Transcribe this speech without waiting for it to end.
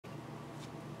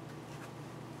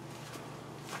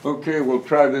Okay, we'll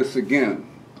try this again.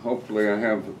 Hopefully I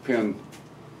have the pin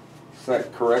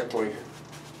set correctly.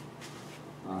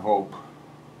 I hope.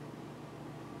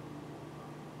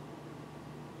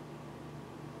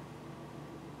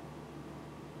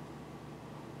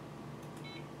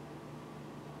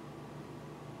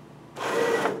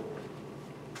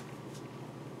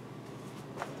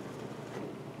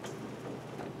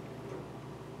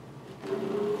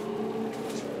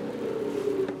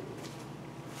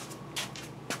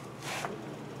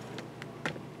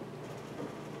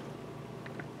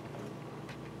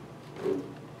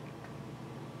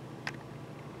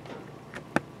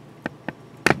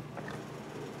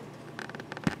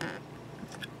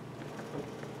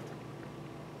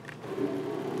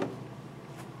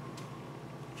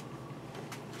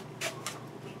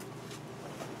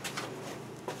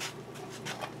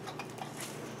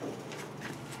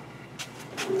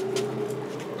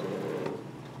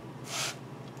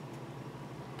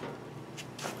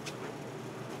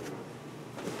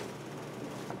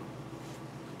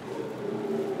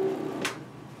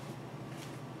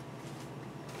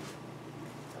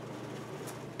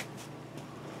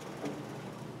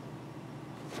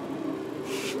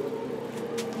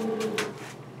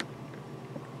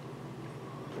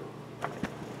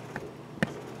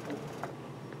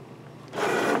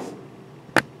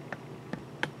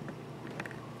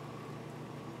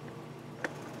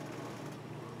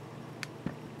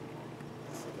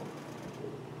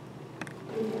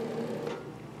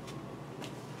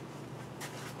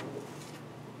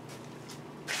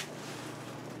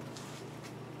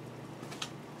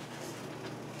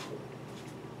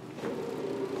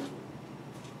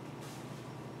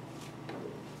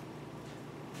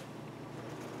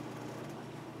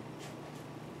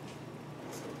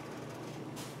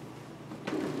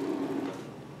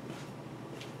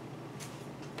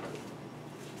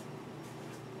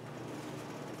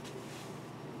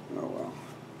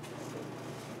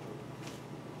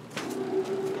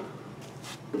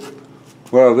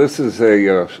 Well, this is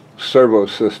a servo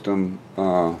system.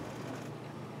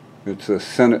 It's a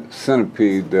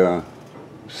Centipede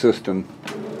system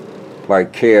by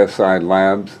KSI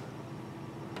Labs,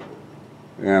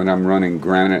 and I'm running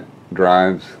granite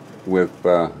drives with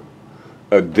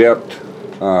Adept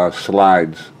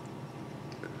slides.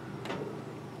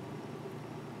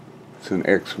 It's an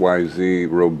XYZ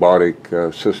robotic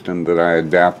system that I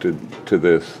adapted to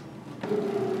this.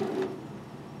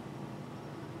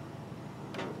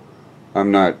 I'm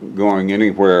not going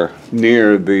anywhere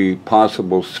near the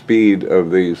possible speed of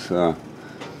these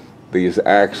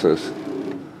axes.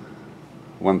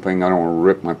 One thing, I don't want to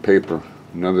rip my paper.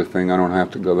 Another thing, I don't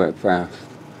have to go that fast.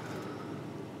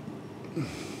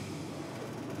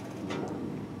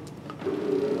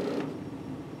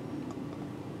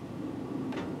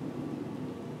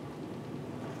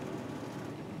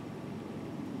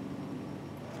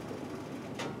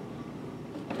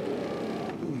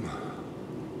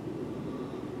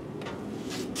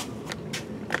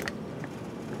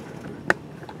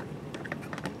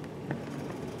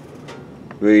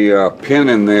 The pin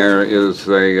in there is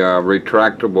a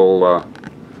retractable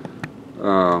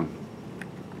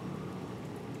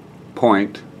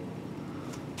point,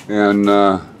 and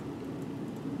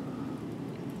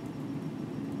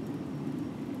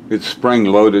it's spring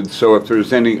loaded, so if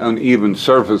there's any uneven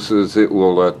surfaces it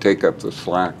will take up the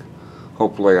slack.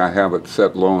 Hopefully I have it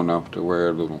set low enough to where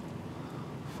it'll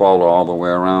follow all the way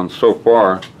around. So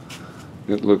far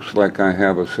it looks like I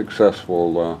have a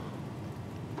successful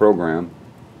program.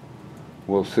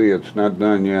 We'll see, it's not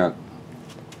done yet.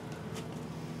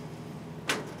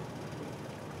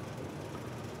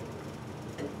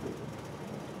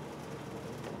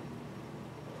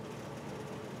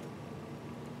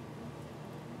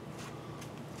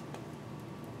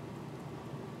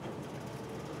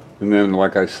 And then,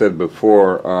 like I said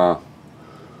before,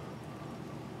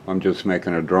 I'm just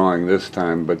making a drawing this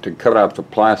time, but to cut out the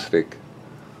plastic,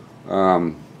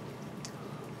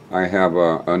 I have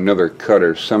another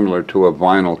cutter similar to a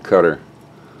vinyl cutter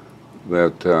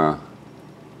that, of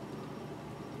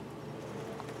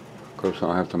course,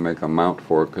 I'll have to make a mount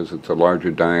for it because it's a larger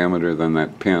diameter than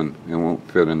that pin. It won't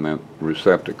fit in that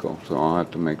receptacle, so I'll have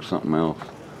to make something else.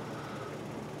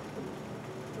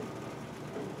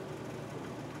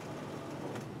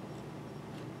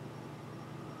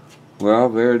 Well,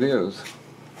 there it is.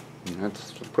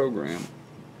 That's the program.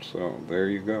 So there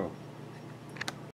you go.